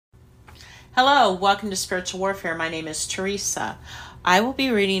Hello, welcome to Spiritual Warfare. My name is Teresa. I will be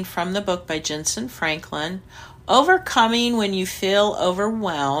reading from the book by Jensen Franklin, Overcoming When You Feel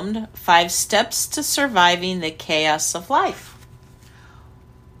Overwhelmed, 5 Steps to Surviving the Chaos of Life.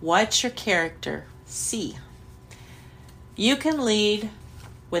 What's your character? C. You can lead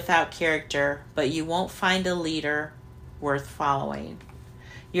without character, but you won't find a leader worth following.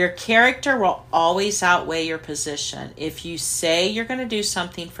 Your character will always outweigh your position. If you say you're going to do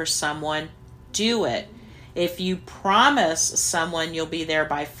something for someone, do it. If you promise someone you'll be there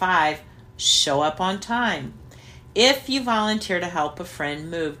by 5, show up on time. If you volunteer to help a friend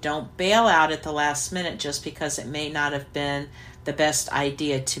move, don't bail out at the last minute just because it may not have been the best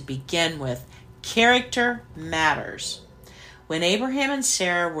idea to begin with. Character matters. When Abraham and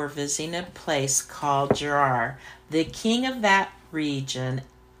Sarah were visiting a place called Gerar, the king of that region,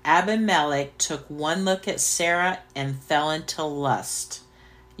 Abimelech, took one look at Sarah and fell into lust.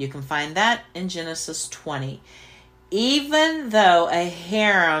 You can find that in Genesis 20. Even though a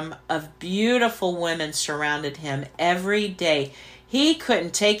harem of beautiful women surrounded him every day, he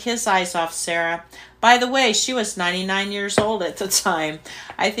couldn't take his eyes off Sarah. By the way, she was 99 years old at the time.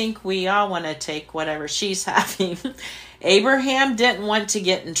 I think we all want to take whatever she's having. Abraham didn't want to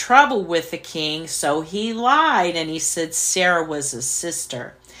get in trouble with the king, so he lied and he said Sarah was his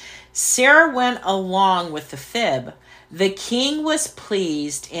sister. Sarah went along with the fib. The king was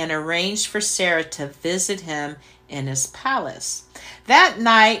pleased and arranged for Sarah to visit him in his palace. That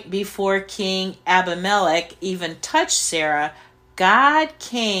night, before King Abimelech even touched Sarah, God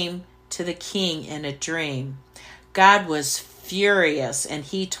came to the king in a dream. God was furious and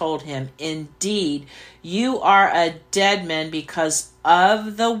he told him, "Indeed, you are a dead man because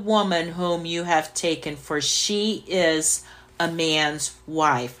of the woman whom you have taken, for she is a man's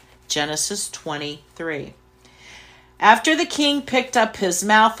wife." Genesis 23. After the king picked up his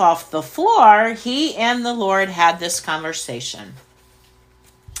mouth off the floor, he and the Lord had this conversation.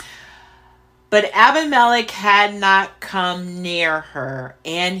 But Abimelech had not come near her,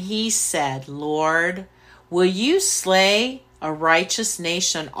 and he said, "Lord, will you slay a righteous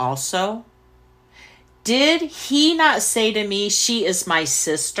nation also? Did he not say to me, 'She is my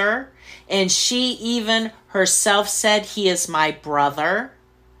sister,' and she even herself said, 'He is my brother'?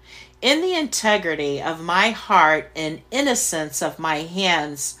 In the integrity of my heart and innocence of my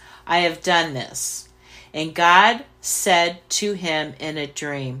hands, I have done this." And God said to him in a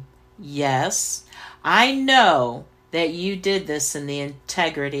dream, "Yes, I know that you did this in the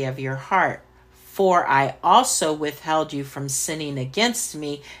integrity of your heart, for I also withheld you from sinning against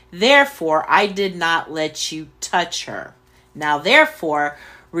me. Therefore, I did not let you touch her. Now, therefore,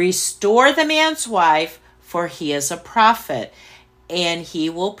 restore the man's wife, for he is a prophet, and he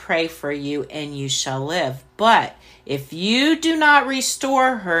will pray for you, and you shall live. But if you do not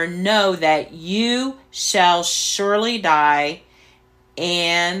restore her, know that you shall surely die,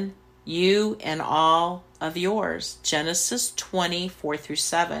 and you and all of yours." Genesis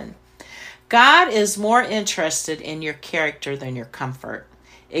 20:4-7. God is more interested in your character than your comfort.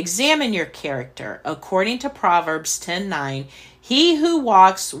 Examine your character. According to Proverbs 10:9, he who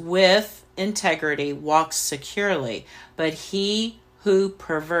walks with integrity walks securely, but he who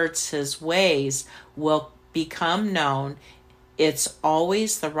perverts his ways will become known. It's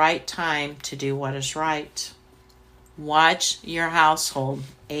always the right time to do what is right. Watch your household.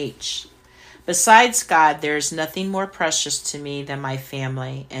 H. Besides God, there is nothing more precious to me than my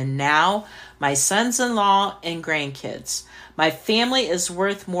family, and now my sons-in-law and grandkids. My family is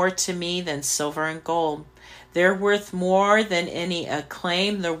worth more to me than silver and gold. They're worth more than any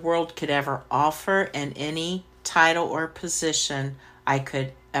acclaim the world could ever offer and any title or position I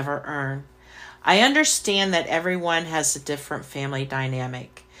could ever earn. I understand that everyone has a different family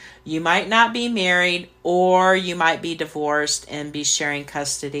dynamic. You might not be married, or you might be divorced and be sharing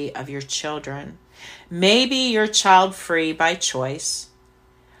custody of your children. Maybe you're child-free by choice.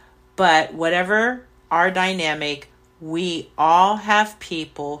 But whatever our dynamic, we all have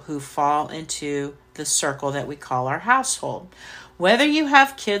people who fall into the circle that we call our household. Whether you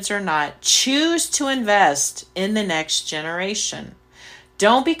have kids or not, choose to invest in the next generation.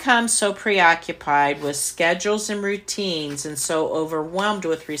 Don't become so preoccupied with schedules and routines and so overwhelmed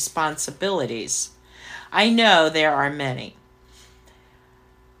with responsibilities. I know there are many.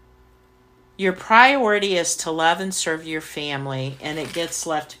 Your priority is to love and serve your family, and it gets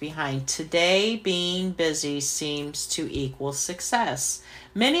left behind. Today, being busy seems to equal success.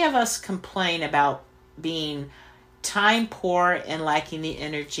 Many of us complain about being time poor and lacking the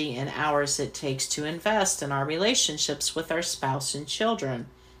energy and hours it takes to invest in our relationships with our spouse and children.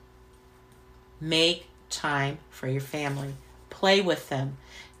 Make time for your family. Play with them.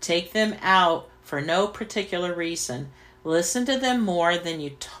 Take them out for no particular reason. Listen to them more than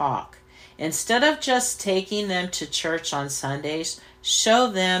you talk. Instead of just taking them to church on Sundays, show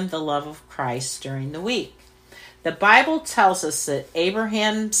them the love of Christ during the week. The Bible tells us that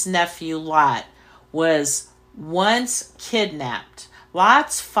Abraham's nephew Lot was once kidnapped.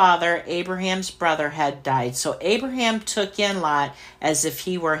 Lot's father, Abraham's brother, had died, so Abraham took in Lot as if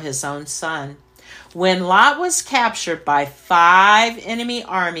he were his own son. When Lot was captured by 5 enemy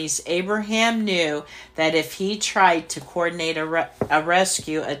armies, Abraham knew that if he tried to coordinate a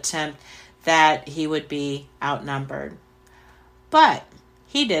rescue attempt, that he would be outnumbered. But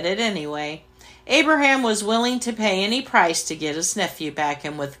he did it anyway. Abraham was willing to pay any price to get his nephew back,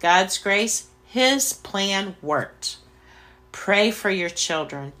 and with God's grace, his plan worked. Pray for your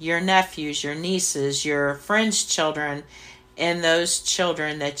children, your nephews, your nieces, your friends' children, and those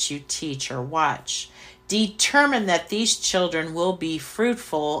children that you teach or watch. Determine that these children will be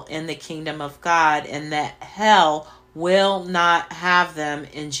fruitful in the kingdom of God and that hell will not have them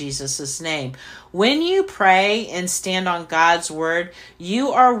in Jesus' name. When you pray and stand on God's word, you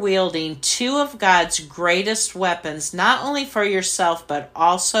are wielding 2 of God's greatest weapons, not only for yourself, but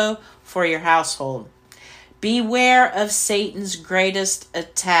also for your household. Beware of Satan's greatest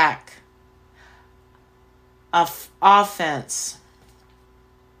attack, of offense.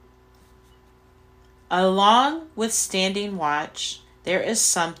 Along with standing watch, there is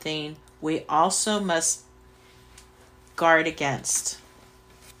something we also must guard against.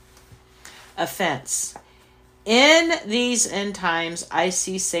 Offense. In these end times, I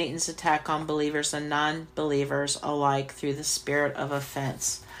see Satan's attack on believers and non-believers alike through the spirit of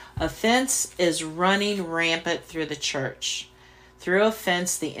offense. Offense is running rampant through the church. Through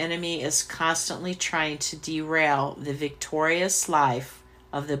offense, the enemy is constantly trying to derail the victorious life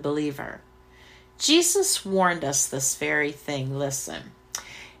of the believer. Jesus warned us this very thing. Listen.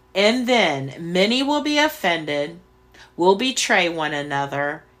 And then many will be offended, will betray one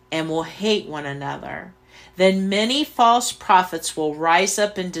another, and will hate one another. Then many false prophets will rise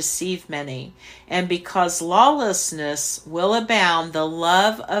up and deceive many. And because lawlessness will abound, the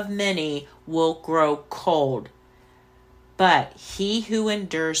love of many will grow cold. But he who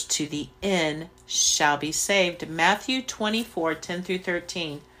endures to the end shall be saved. Matthew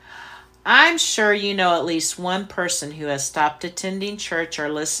 24:10-13. I'm sure you know at least one person who has stopped attending church or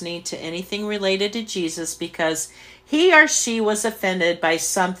listening to anything related to Jesus because he or she was offended by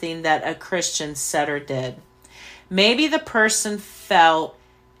something that a Christian said or did. Maybe the person felt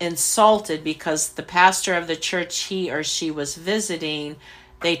insulted because the pastor of the church he or she was visiting,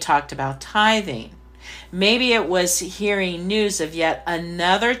 they talked about tithing. Maybe it was hearing news of yet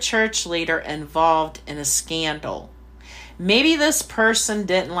another church leader involved in a scandal. Maybe this person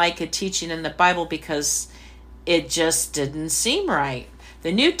didn't like a teaching in the Bible because it just didn't seem right.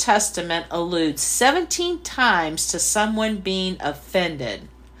 The New Testament alludes 17 times to someone being offended.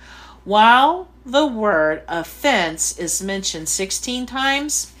 While the word offense is mentioned 16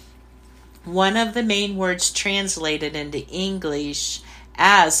 times, one of the main words translated into English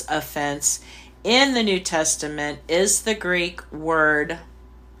as offense in the New Testament is the Greek word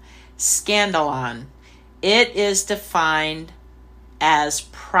scandalon. It is defined as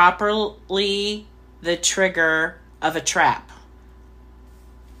properly the trigger of a trap,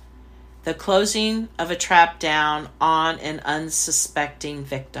 the closing of a trap down on an unsuspecting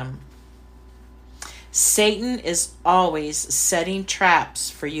victim. Satan is always setting traps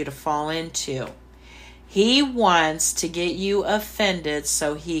for you to fall into. He wants to get you offended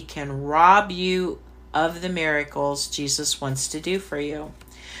so he can rob you of the miracles Jesus wants to do for you.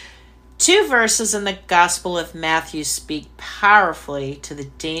 2 verses in the Gospel of Matthew speak powerfully to the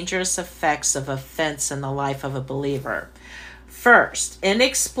dangerous effects of offense in the life of a believer. First, in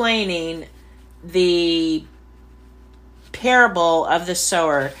explaining the parable of the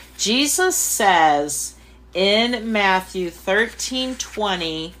sower, Jesus says in Matthew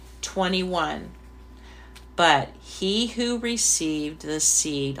 13:20-21, but he who received the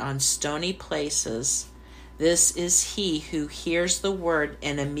seed on stony places, this is he who hears the word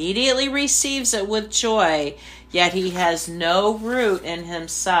and immediately receives it with joy, yet he has no root in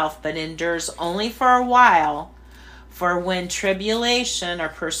himself, but endures only for a while. For when tribulation or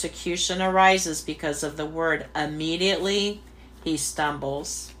persecution arises because of the word, immediately he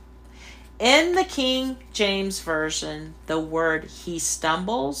stumbles. In the King James Version, the word he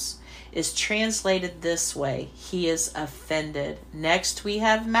stumbles is translated this way: he is offended. Next we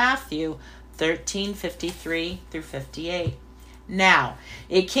have Matthew 13:53-58. Now,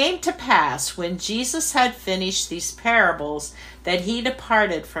 it came to pass when Jesus had finished these parables that he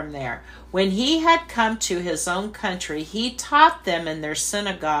departed from there. When he had come to his own country, he taught them in their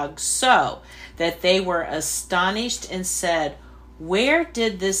synagogue, so that they were astonished and said, "Where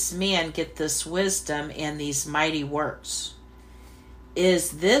did this man get this wisdom and these mighty works? Is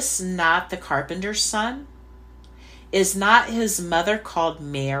this not the carpenter's son? Is not his mother called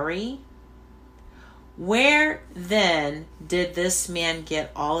Mary? Where then did this man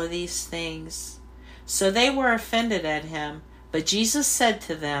get all of these things?" So they were offended at him. But Jesus said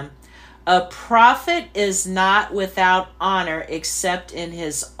to them, "A prophet is not without honor except in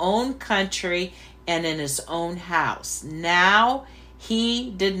his own country and in his own house." Now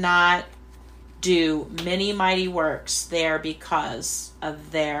he did not do many mighty works there because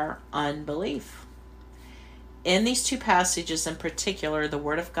of their unbelief. In these two passages in particular, the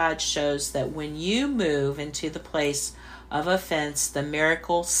Word of God shows that when you move into the place of offense, the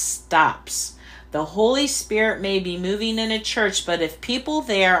miracle stops. The Holy Spirit may be moving in a church, but if people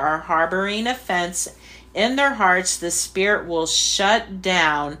there are harboring offense in their hearts, the Spirit will shut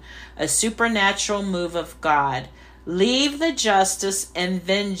down a supernatural move of God. Leave the justice and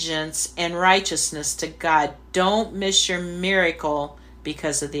vengeance and righteousness to God. Don't miss your miracle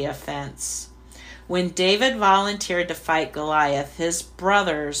because of the offense. When David volunteered to fight Goliath, his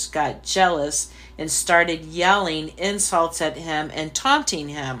brothers got jealous and started yelling insults at him and taunting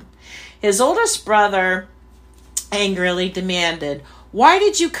him. His oldest brother angrily demanded, "Why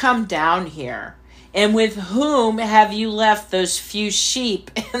did you come down here? And with whom have you left those few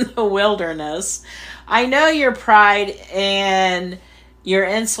sheep in the wilderness? I know your pride and your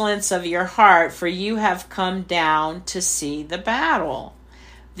insolence of your heart, for you have come down to see the battle."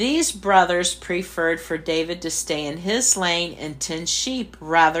 These brothers preferred for David to stay in his lane and tend sheep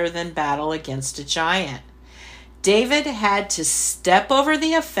rather than battle against a giant. David had to step over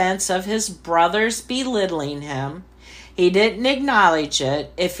the offense of his brothers belittling him. He didn't acknowledge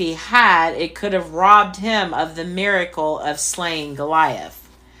it. If he had, it could have robbed him of the miracle of slaying Goliath.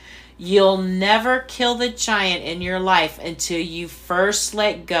 You'll never kill the giant in your life until you first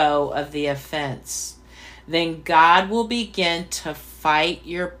let go of the offense. Then God will begin to fight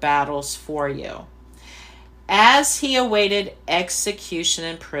your battles for you. As he awaited execution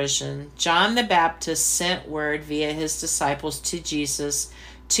in prison, John the Baptist sent word via his disciples to Jesus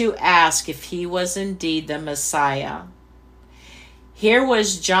to ask if he was indeed the Messiah. Here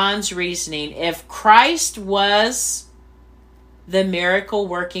was John's reasoning. If Christ was the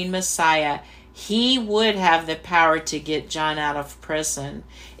miracle-working Messiah, he would have the power to get John out of prison.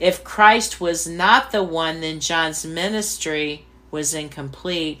 If Christ was not the one, then John's ministry was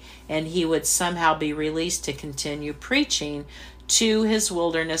incomplete, and he would somehow be released to continue preaching to his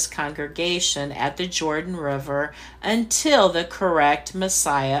wilderness congregation at the Jordan River until the correct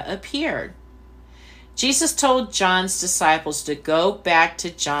Messiah appeared. Jesus told John's disciples to go back to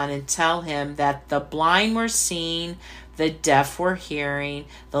John and tell him that the blind were seeing, the deaf were hearing,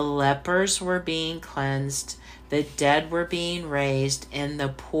 the lepers were being cleansed, the dead were being raised, and the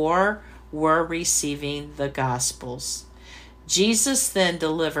poor were receiving the Gospels. Jesus then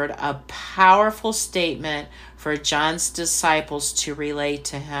delivered a powerful statement for John's disciples to relay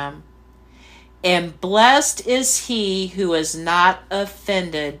to him. "And blessed is he who is not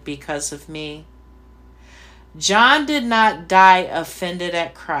offended because of me." John did not die offended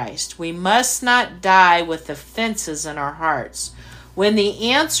at Christ. We must not die with offenses in our hearts. When the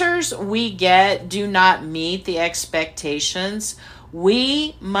answers we get do not meet the expectations,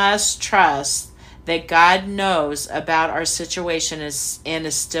 we must trust that God knows about our situation and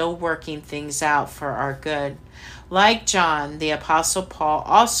is still working things out for our good. Like John, the Apostle Paul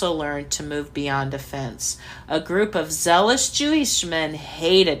also learned to move beyond offense. A group of zealous Jewish men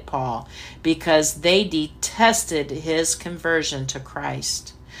hated Paul because they detested his conversion to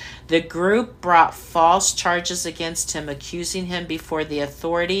Christ. The group brought false charges against him, accusing him before the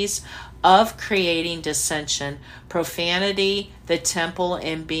authorities of creating dissension, profanity, the temple,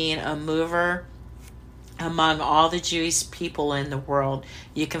 and being a mover among all the Jewish people in the world.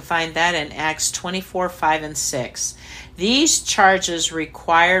 You can find that in Acts 24:5-6. These charges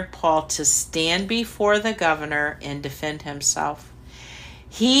required Paul to stand before the governor and defend himself.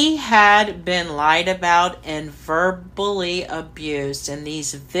 He had been lied about and verbally abused, and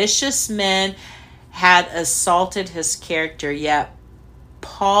these vicious men had assaulted his character, yet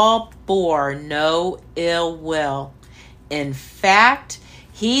Paul bore no ill will. In fact,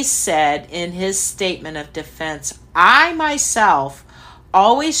 he said in his statement of defense, "I myself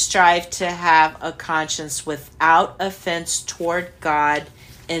always strive to have a conscience without offense toward God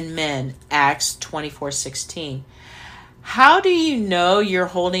and men." Acts 24:16. How do you know you're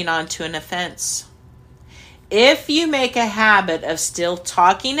holding on to an offense? If you make a habit of still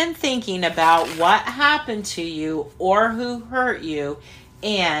talking and thinking about what happened to you or who hurt you,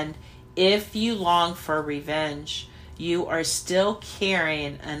 and if you long for revenge, you are still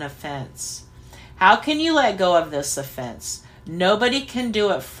carrying an offense. How can you let go of this offense? Nobody can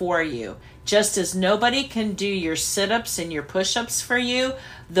do it for you. Just as nobody can do your sit-ups and your push-ups for you,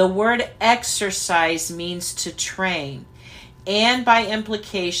 the word exercise means to train, and by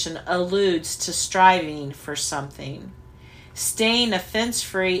implication alludes to striving for something. Staying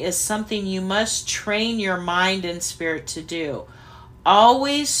offense-free is something you must train your mind and spirit to do,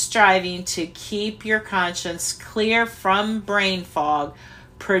 always striving to keep your conscience clear from brain fog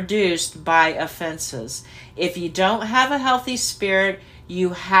produced by offenses. If you don't have a healthy spirit,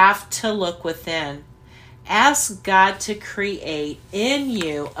 you have to look within. Ask God to create in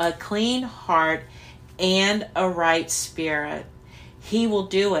you a clean heart and a right spirit. He will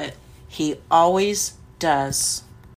do it. He always does.